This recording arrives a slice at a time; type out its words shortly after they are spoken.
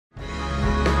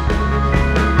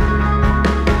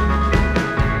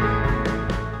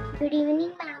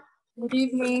Good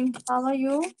evening. How are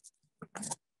you?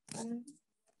 Fine,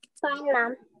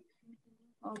 ma'am.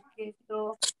 Okay,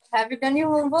 so have you done your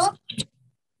homework?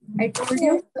 I told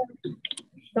you.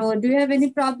 So do you have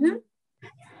any problem?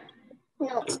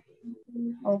 No.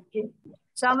 Okay.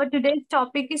 So our today's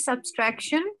topic is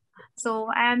subtraction. So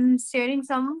I'm sharing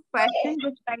some questions.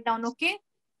 Just write down, okay?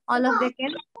 All of them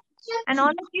can. And all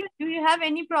of you, do you have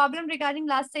any problem regarding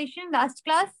last session, last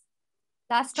class,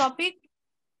 last topic?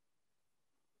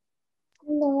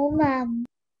 No, ma'am.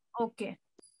 Okay.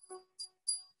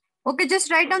 Okay, just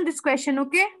write down this question,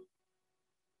 okay?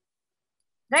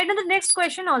 Write down the next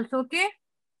question also, okay?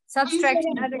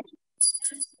 Subtraction.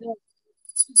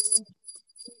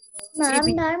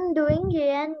 Ma'am, I'm doing A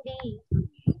and B.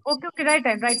 Okay, write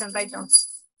down.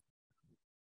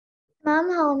 Ma'am,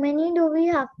 how many do we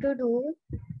have to do?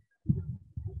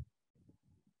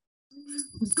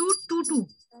 Do 2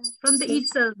 from the each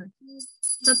cell.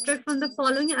 Subtract from the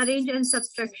following, arrange and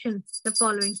subtraction the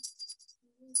following.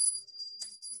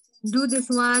 Do this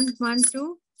 1, 1,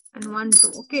 2 and 1, 2.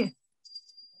 Okay.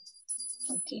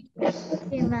 Okay.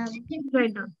 Okay, ma'am.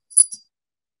 Write down.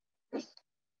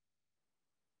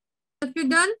 Have you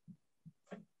done?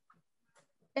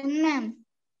 Done, ma'am.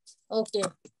 Okay.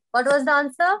 What was the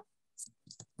answer?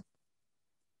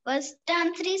 First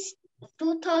answer is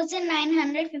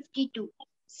 2,952.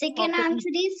 Second Okay. answer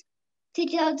is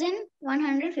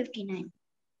 3,159.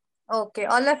 Okay,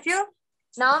 all of you.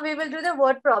 Now we will do the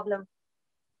word problem.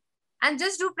 And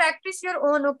just do practice your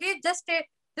own, okay? Just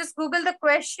Google the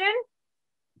question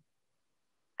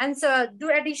and so do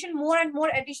addition, more and more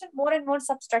addition, more and more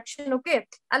subtraction, okay?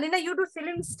 Alina, you do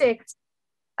silly mistakes.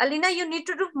 Alina, you need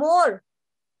to do more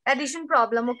addition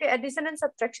problem, okay? Addition and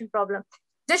subtraction problem.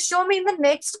 Just show me in the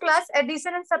next class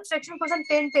addition and subtraction question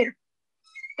 10, 10.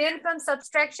 10 from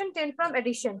subtraction, 10 from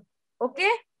addition. Okay?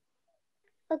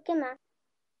 Okay, ma'am.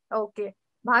 Okay.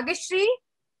 Bhageshri?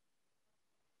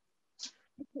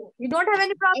 You don't have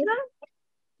any problem?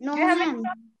 No, Do you have any ma'am.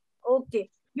 problem? Okay.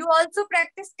 You also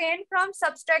practice 10 from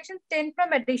subtraction, 10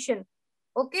 from addition.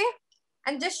 Okay?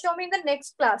 And just show me in the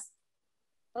next class.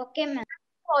 Okay, ma'am.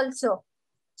 Also.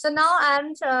 So now I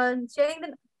am sharing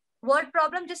the word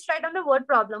problem. Just write down the word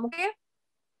problem. Okay?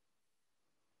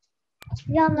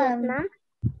 Yeah, ma'am.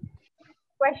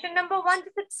 Question number 1,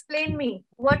 just explain me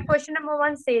what question number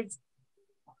 1 says.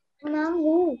 Ma'am,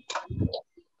 who?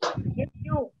 Yes,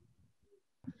 you.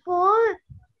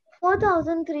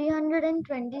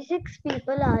 4,326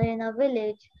 people are in a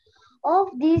village.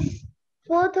 Of these,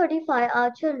 435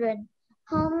 are children.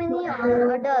 How many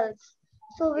are adults?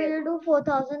 So we'll do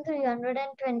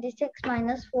 4,326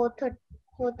 minus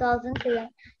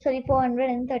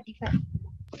 435.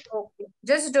 Okay.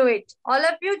 Just do it. All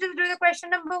of you, just do the question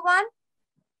number 1.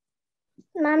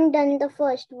 Ma'am, done the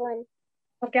first one.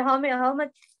 Okay. How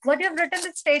much? What you have written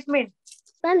the statement?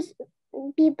 Ma'am,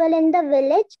 people in the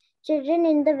village, children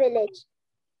in the village.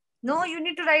 No, you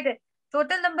need to write it.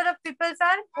 Total number of people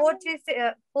are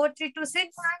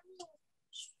 4,326.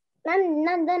 Ma'am,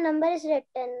 not the number is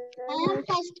written.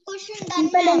 First question done.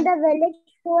 People in the village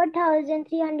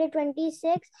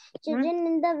 4,326. Children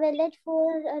in the village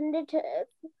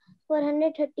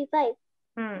 435.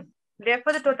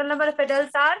 Therefore, the total number of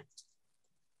adults are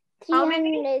how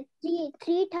many?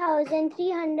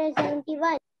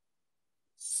 3,371.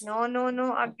 No.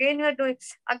 Again, you're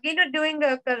doing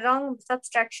the wrong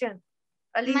subtraction.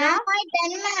 Alina, Ma'am, I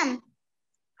done, ma'am.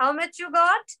 how much you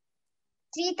got?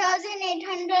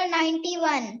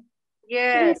 3,891.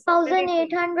 Yes.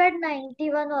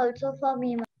 3,891 also for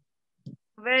me, ma'am.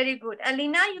 Very good.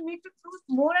 Alina, you need to do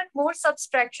more and more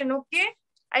subtraction, okay?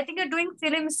 I think you're doing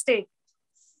silly mistake.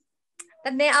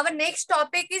 Our next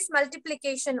topic is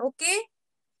multiplication, okay?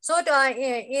 So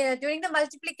during the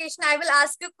multiplication, I will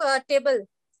ask you table.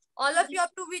 All of you up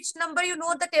to which number you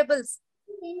know the tables?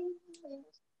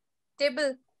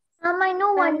 Table. Ma'am, I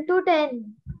know 1 to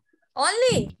 10.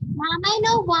 Only? Ma'am, I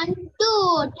know 1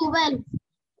 to 12.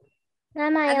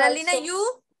 Ma'am, I And also. Alina,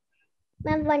 you?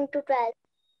 Ma'am, 1 to 12.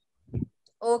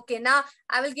 Okay, now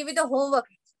I will give you the homework.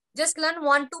 Just learn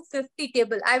 1 to 50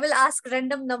 table. I will ask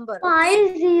random number.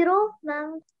 Okay? 50,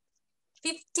 ma'am.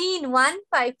 15, 1,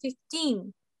 5,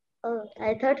 15. Oh,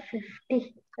 I thought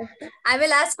 50. I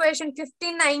will ask question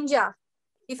 15 9ja.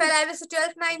 If I will say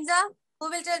 12 9ja, who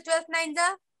will tell 12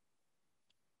 9ja?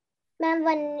 Ma'am,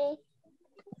 1.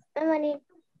 12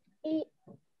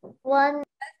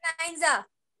 9ja.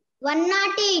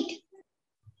 108.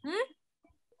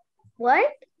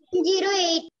 What?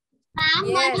 08. Ma'am,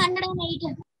 Yes.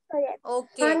 108.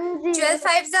 Okay. 12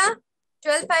 5ja.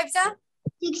 12 5ja.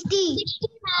 60.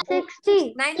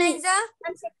 60. 9 9ja.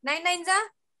 9 9ja.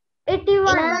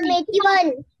 81. Ma'am,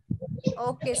 81.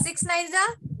 Okay, 6 nines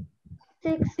are?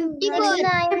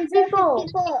 54.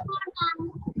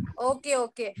 Okay,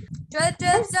 okay. 12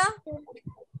 12s are?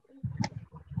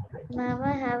 Ma'am,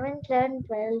 I haven't learned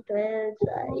 12.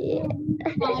 Sorry.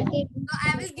 So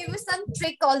I will give you some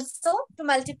trick also to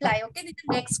multiply, okay, in the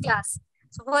next class.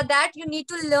 So for that, you need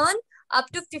to learn up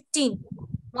to 15.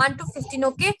 1 to 15,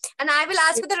 okay? And I will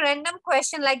ask you the random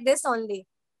question like this only.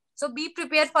 So be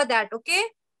prepared for that, okay?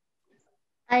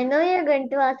 I know you're going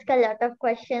to ask a lot of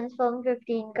questions from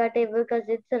 15 ka table because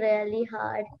it's really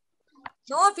hard.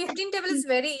 No, 15 table is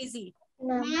very easy.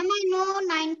 Ma'am, I know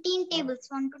 19 tables,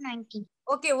 1 to 19.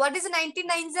 Okay, what is the 19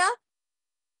 nines are?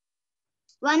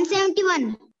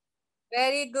 171.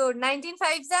 Very good. 19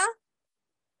 fives are?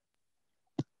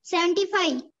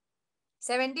 75.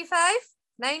 75.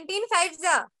 19 fives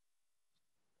are?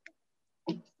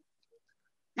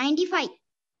 95.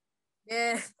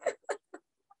 Yeah.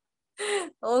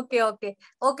 Okay, okay.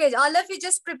 Okay, all of you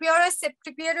just prepare yourself.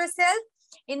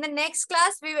 In the next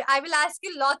class, I will ask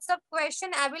you lots of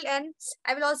questions. I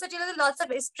will also tell you lots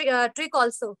of trick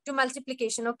also to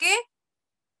multiplication, okay?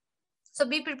 So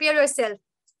be prepared yourself.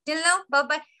 Till now,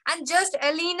 bye-bye. And just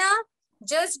Alina,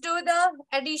 just do the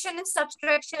addition and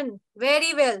subtraction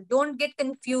very well. Don't get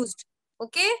confused,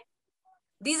 okay?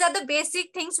 These are the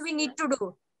basic things we need to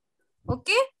do,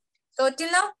 okay? So till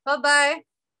now, bye-bye.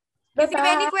 If you have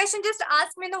any bye-bye. question, just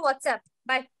ask me in the WhatsApp.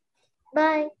 Bye.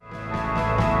 Bye.